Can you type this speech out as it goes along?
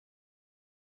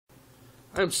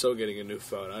I'm so getting a new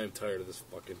phone. I am tired of this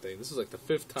fucking thing. This is like the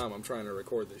 5th time I'm trying to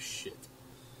record this shit.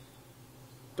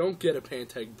 Don't get a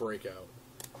Pantech Breakout,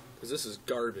 because this is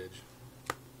garbage.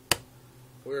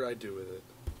 What did I do with it?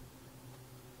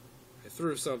 I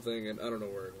threw something and I don't know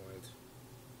where it went.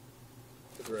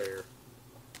 It's right here.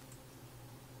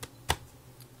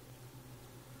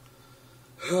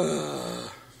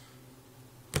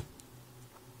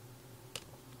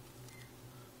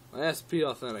 My SP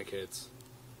authenticates.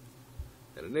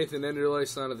 Got a Nathan Enderle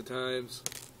sign of the times.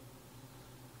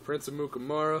 Prince of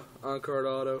Mukamara, on-card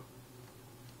auto.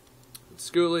 And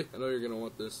Schooly, I know you're going to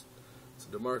want this. It's a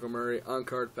DeMarco Murray,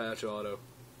 on-card patch auto.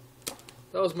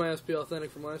 That was my SP Authentic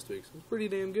from last week. So it was pretty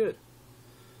damn good.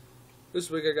 This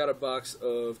week I got a box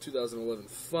of 2011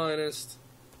 Finest.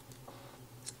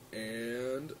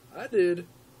 And I did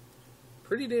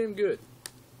pretty damn good.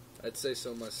 I'd say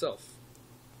so myself.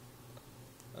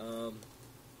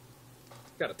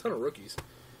 Got a ton of rookies.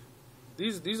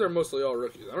 These are mostly all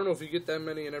rookies. I don't know if you get that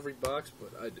many in every box,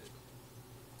 but I did.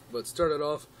 But started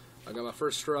off, I got my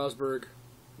first Strasburg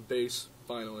base,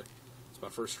 finally. It's my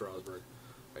first Strasburg.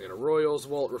 I got a Royals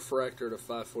Vault Refractor to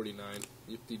 549,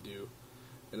 yip-de-doo,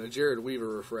 and a Jared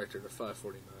Weaver Refractor to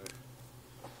 549.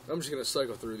 I'm just going to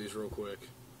cycle through these real quick.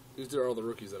 These are all the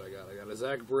rookies that I got. I got a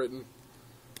Zach Britton,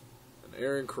 an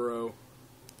Aaron Crow,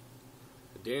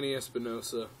 a Danny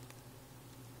Espinosa,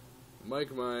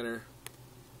 Mike Minor,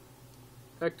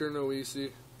 Hector Noesi,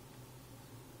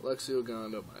 Alexi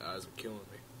Ogando, my eyes are killing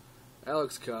me,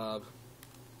 Alex Cobb,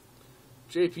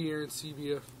 JP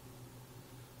Arancibia,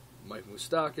 Mike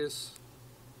Moustakas,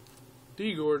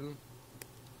 D. Gordon,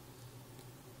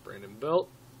 Brandon Belt,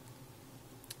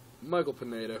 Michael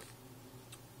Pineda,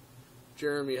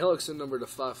 Jeremy Hellickson, number to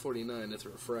 549, that's a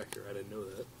refractor, I didn't know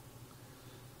that,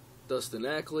 Dustin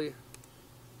Ackley,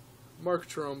 Mark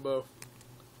Trumbo,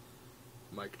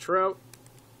 Mike Trout,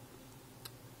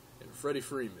 and Freddie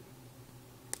Freeman.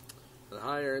 The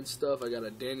higher end stuff, I got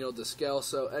a Daniel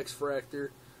Descalso X-Fractor,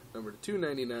 number to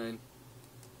 299,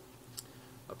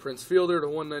 a Prince Fielder to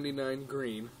 199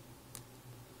 green,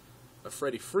 a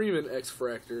Freddie Freeman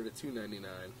X-Fractor to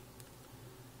 299,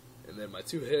 and then my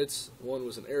two hits, one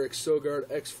was an Eric Sogard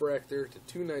X-Fractor to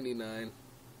 299,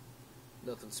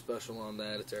 nothing special on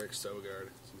that, it's Eric Sogard,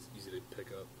 it's easy to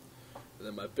pick up, and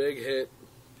then my big hit,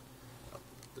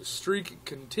 the streak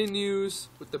continues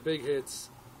with the big hits.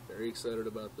 Very excited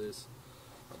about this.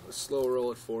 I'm going to slow roll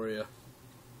it for you.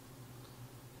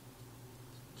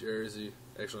 Jersey.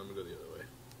 Actually, I'm going to go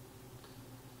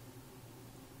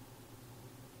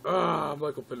the other way.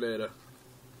 Michael Pineda.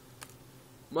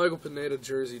 Michael Pineda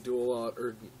jersey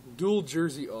dual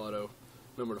jersey auto,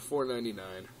 number to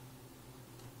 499.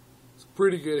 It's a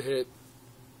pretty good hit.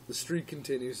 The streak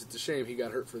continues. It's a shame he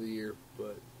got hurt for the year,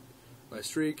 but my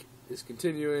streak is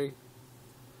continuing.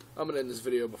 I'm going to end this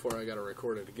video before I got to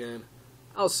record it again.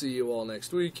 I'll see you all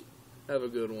next week. Have a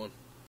good one.